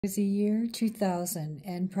It was the year 2000,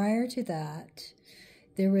 and prior to that,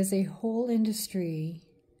 there was a whole industry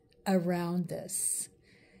around this.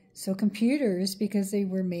 So computers, because they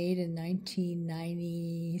were made in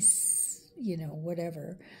 1990s,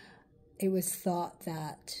 whatever, it was thought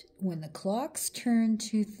that when the clocks turned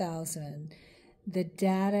 2000, the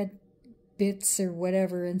data bits or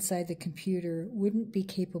whatever inside the computer wouldn't be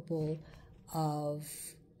capable of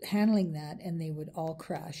handling that, and they would all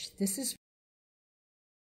crash.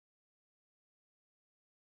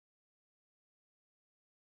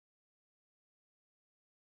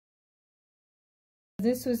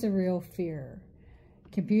 This was a real fear.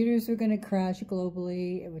 Computers were going to crash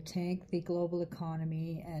globally. It would tank the global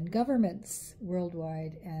economy and governments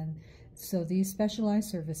worldwide. And so these specialized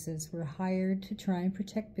services were hired to try and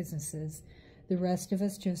protect businesses. The rest of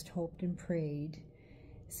us just hoped and prayed.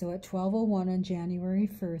 So at 12:01 on January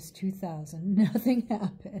 1st, 2000, nothing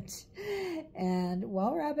happened. And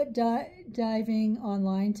while rabbit diving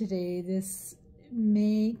online today, this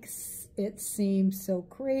makes it seem so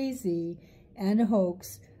crazy and a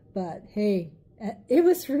hoax, but hey, it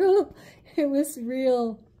was real. It was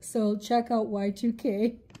real. So check out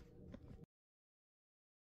Y2K.